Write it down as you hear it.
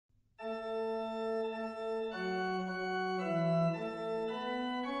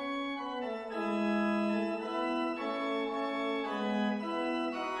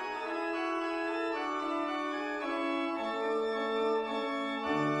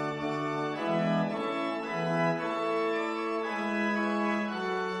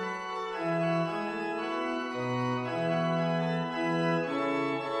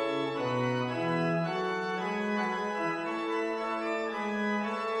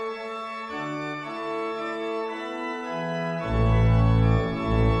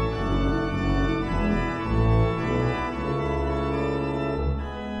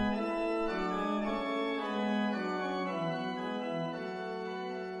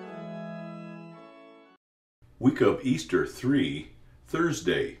Week of Easter 3,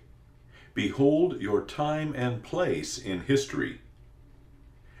 Thursday. Behold your time and place in history.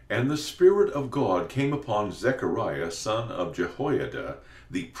 And the Spirit of God came upon Zechariah, son of Jehoiada,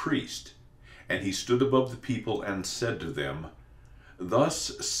 the priest. And he stood above the people and said to them,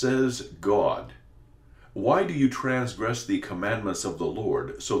 Thus says God, Why do you transgress the commandments of the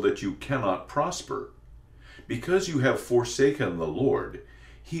Lord, so that you cannot prosper? Because you have forsaken the Lord,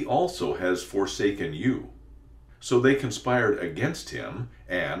 he also has forsaken you. So they conspired against him,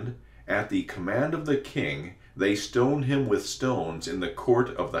 and, at the command of the king, they stoned him with stones in the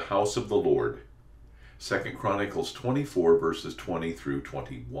court of the house of the Lord. 2 Chronicles 24, verses 20 through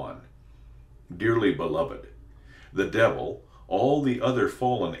 21. Dearly beloved, the devil, all the other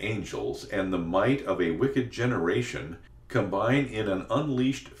fallen angels, and the might of a wicked generation combine in an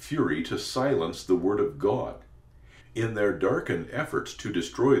unleashed fury to silence the word of God. In their darkened efforts to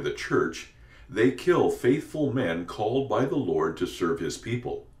destroy the church, they kill faithful men called by the Lord to serve his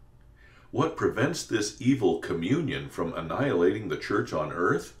people. What prevents this evil communion from annihilating the church on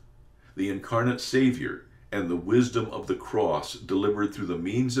earth? The incarnate Savior and the wisdom of the cross delivered through the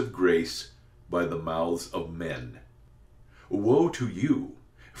means of grace by the mouths of men. Woe to you,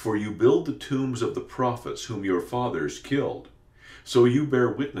 for you build the tombs of the prophets whom your fathers killed. So you bear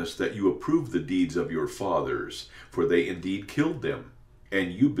witness that you approve the deeds of your fathers, for they indeed killed them,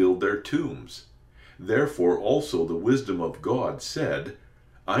 and you build their tombs. Therefore also the wisdom of God said,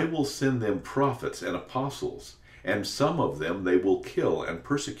 I will send them prophets and apostles, and some of them they will kill and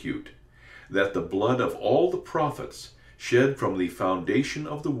persecute, that the blood of all the prophets shed from the foundation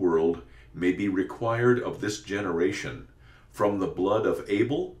of the world may be required of this generation, from the blood of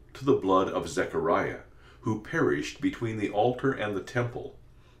Abel to the blood of Zechariah, who perished between the altar and the temple.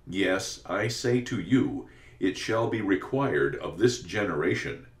 Yes, I say to you, it shall be required of this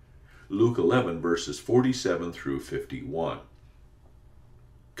generation. Luke 11, verses 47 through 51.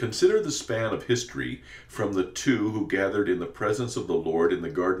 Consider the span of history from the two who gathered in the presence of the Lord in the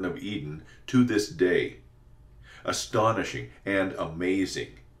Garden of Eden to this day. Astonishing and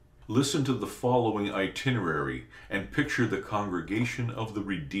amazing. Listen to the following itinerary and picture the congregation of the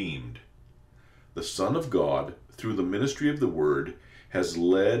redeemed. The Son of God, through the ministry of the Word, has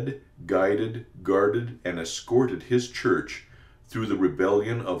led, guided, guarded, and escorted his church through the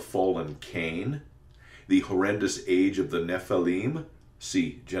rebellion of fallen Cain, the horrendous age of the Nephilim,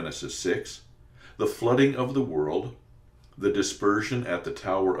 see Genesis 6, the flooding of the world, the dispersion at the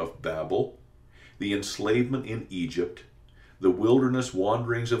Tower of Babel, the enslavement in Egypt, the wilderness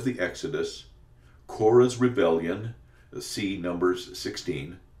wanderings of the Exodus, Korah's rebellion, see Numbers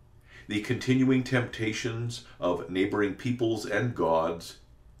 16, the continuing temptations of neighboring peoples and gods,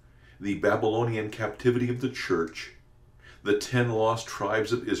 the Babylonian captivity of the church, the 10 lost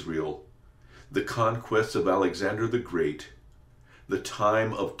tribes of Israel, the conquests of Alexander the Great, the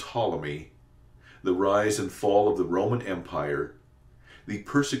time of Ptolemy, the rise and fall of the Roman Empire, the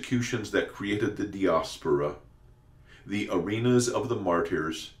persecutions that created the diaspora, the arenas of the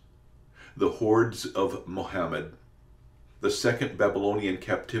martyrs, the hordes of Mohammed, the second Babylonian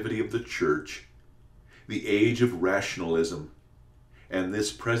captivity of the church, the age of rationalism, and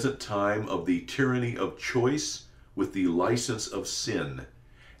this present time of the tyranny of choice with the license of sin,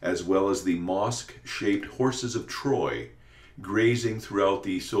 as well as the mosque-shaped horses of Troy, grazing throughout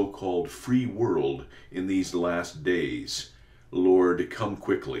the so-called free world in these last days. Lord, come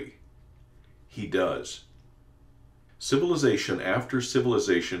quickly. He does. Civilization after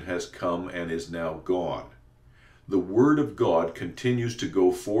civilization has come and is now gone. The Word of God continues to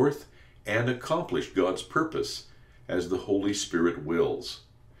go forth and accomplish God's purpose as the Holy Spirit wills.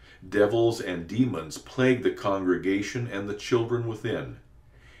 Devils and demons plague the congregation and the children within.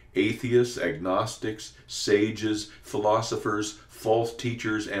 Atheists, agnostics, sages, philosophers, false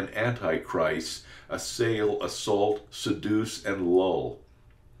teachers, and antichrists assail, assault, seduce, and lull.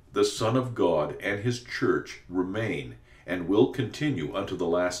 The Son of God and his church remain and will continue unto the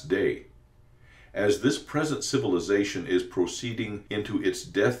last day. As this present civilization is proceeding into its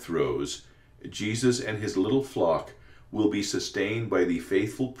death throes, Jesus and his little flock will be sustained by the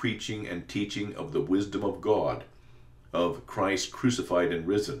faithful preaching and teaching of the wisdom of God, of Christ crucified and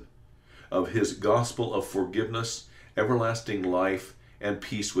risen, of his gospel of forgiveness, everlasting life, and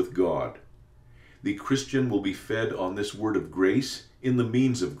peace with God. The Christian will be fed on this word of grace in the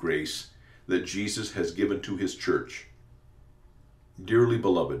means of grace that Jesus has given to his church. Dearly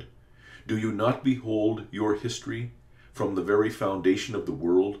beloved, do you not behold your history from the very foundation of the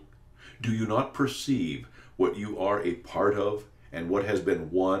world? Do you not perceive what you are a part of and what has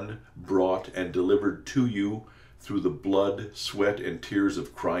been won, brought, and delivered to you through the blood, sweat, and tears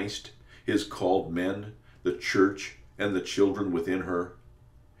of Christ, his called men, the church and the children within her?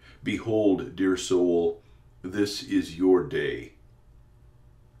 Behold, dear soul, this is your day.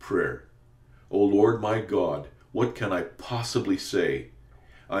 Prayer. O Lord my God, what can I possibly say?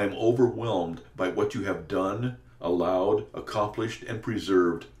 I am overwhelmed by what you have done, allowed, accomplished, and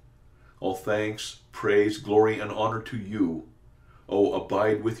preserved. All thanks, praise, glory, and honor to you. O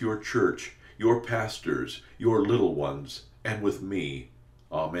abide with your church, your pastors, your little ones, and with me.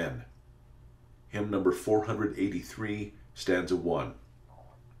 Amen. Hymn number 483, stanza 1.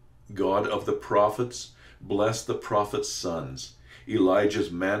 God of the prophets, bless the prophets' sons.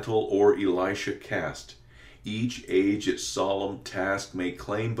 Elijah's mantle o'er Elisha cast. Each age its solemn task may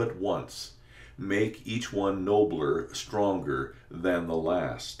claim but once. Make each one nobler, stronger than the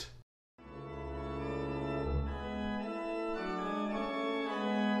last.